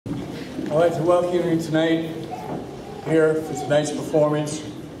I'd like to welcome you tonight here for tonight's performance.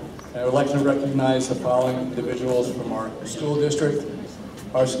 And I would like to recognize the following individuals from our school district.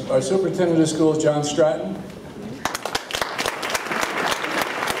 Our superintendent of schools, John Stratton.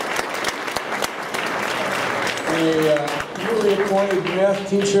 And a newly appointed math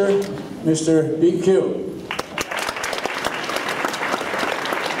teacher, Mr. BQ.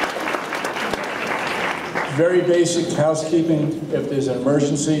 Very basic housekeeping. If there's an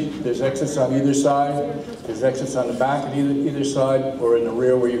emergency, there's exits on either side. There's exits on the back at either side or in the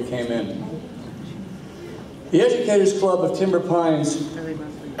rear where you came in. The Educators Club of Timber Pines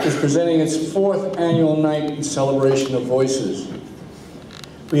is presenting its 4th annual night in celebration of voices.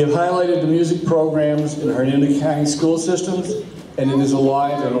 We have highlighted the music programs in Hernando County school systems, and it is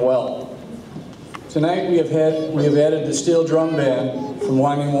alive and well. Tonight we have added the steel drum band from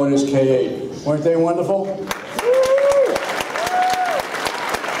Winding Waters K-8. Weren't they wonderful?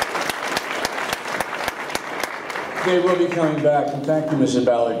 They will be coming back, and thank you, Mrs.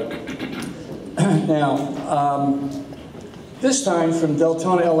 Ballard. Now, this time from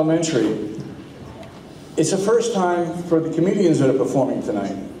Deltona Elementary, it's the first time for the comedians that are performing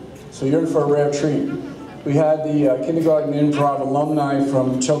tonight, so you're in for a rare treat. We had the kindergarten improv alumni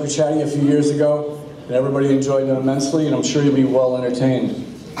from Chocochatty a few years ago, and everybody enjoyed them immensely, and I'm sure you'll be well entertained.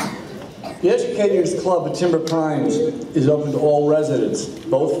 The Educators Club of Timber Pines is open to all residents,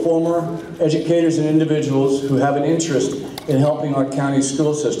 both former educators and individuals who have an interest in helping our county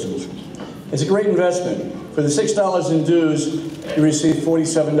school systems. It's a great investment. For the $6 in dues, you receive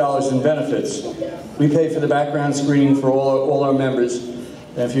 $47 in benefits. We pay for the background screening for all our members.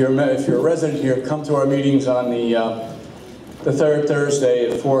 And if you're a resident here, come to our meetings on the third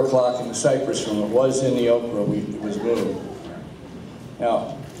Thursday at 4 o'clock in the Cypress Room. It was in the Oak Room. It was moved.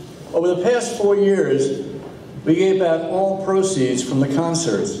 Now, over the past 4 years, we gave back all proceeds from the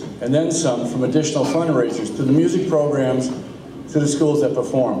concerts, and then some from additional fundraisers to the music programs to the schools that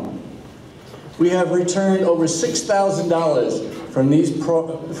perform. We have returned over $6,000 from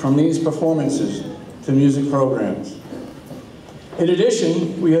these performances to music programs. In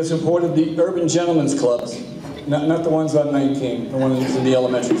addition, we have supported the Urban Gentlemen's Clubs, not the ones on 19, the ones in the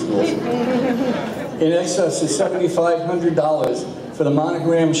elementary schools, in excess of $7,500 for the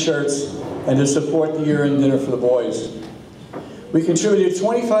monogram shirts and to support the year-end dinner for the boys. We contributed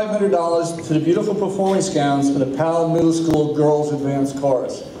 $2,500 to the beautiful performance gowns for the Powell Middle School Girls Advanced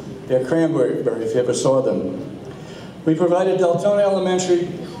Chorus. They're cranberry, if you ever saw them. We provided Deltona Elementary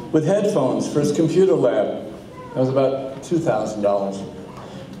with headphones for its computer lab. That was about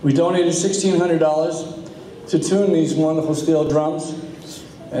 $2,000. We donated $1,600 to tune these wonderful steel drums,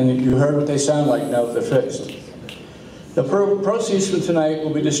 and you heard what they sound like now that they're fixed. The proceeds from tonight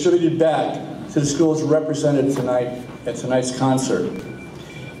will be distributed back to the schools represented tonight at tonight's concert.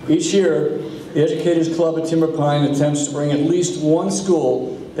 Each year, the Educators Club at Timber Pine attempts to bring at least one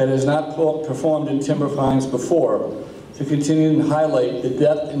school that has not performed in Timber Pines before to continue to highlight the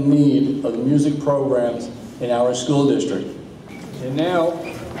depth and need of the music programs in our school district. And now,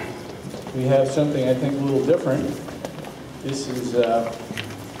 we have something I think a little different. This is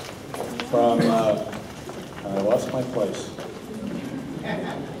from I lost my place.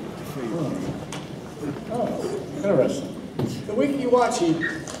 Oh, interesting. The Weeki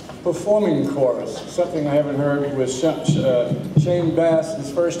Wachee performing chorus, something I haven't heard with Shane Bass,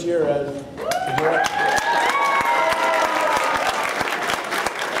 his first year as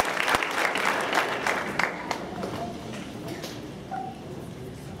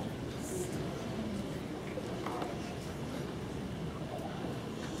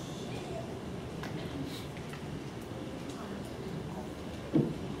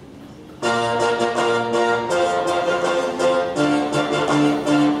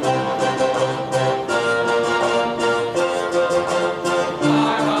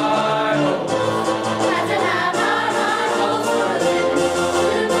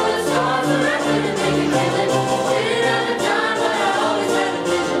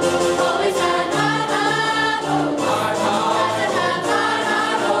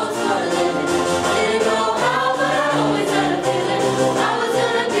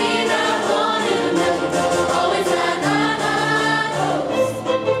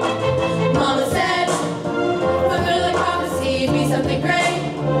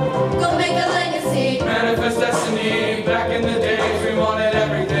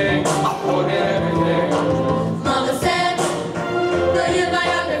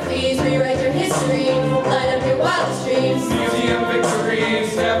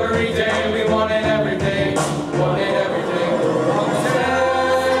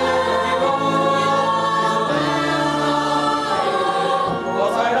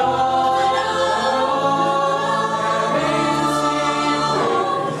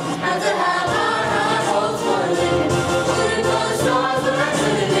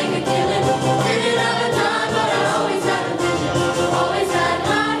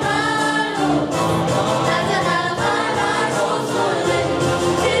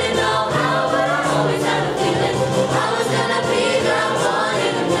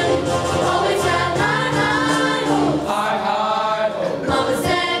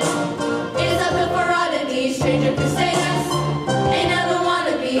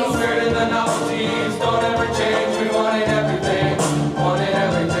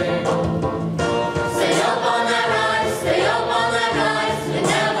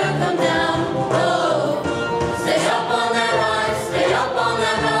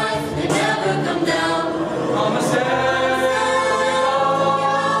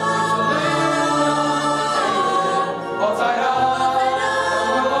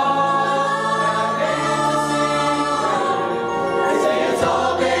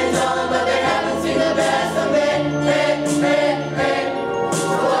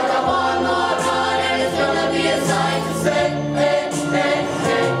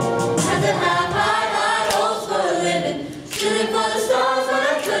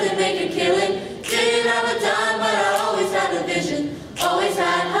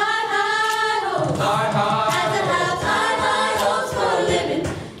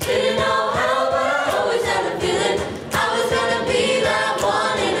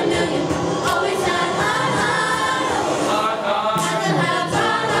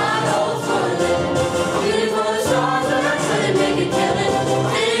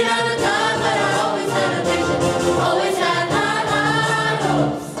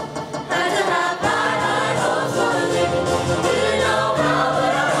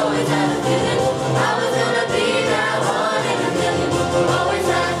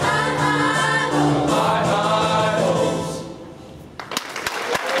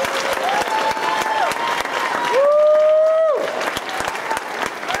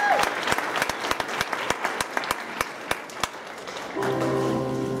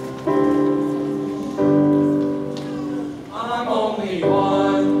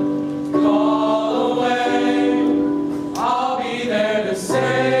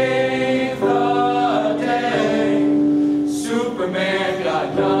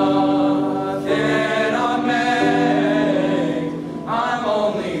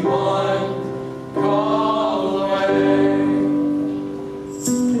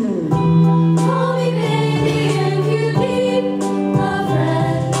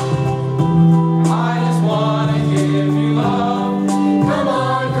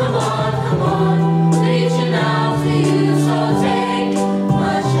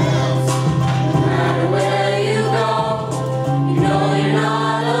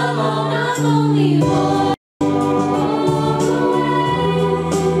only one.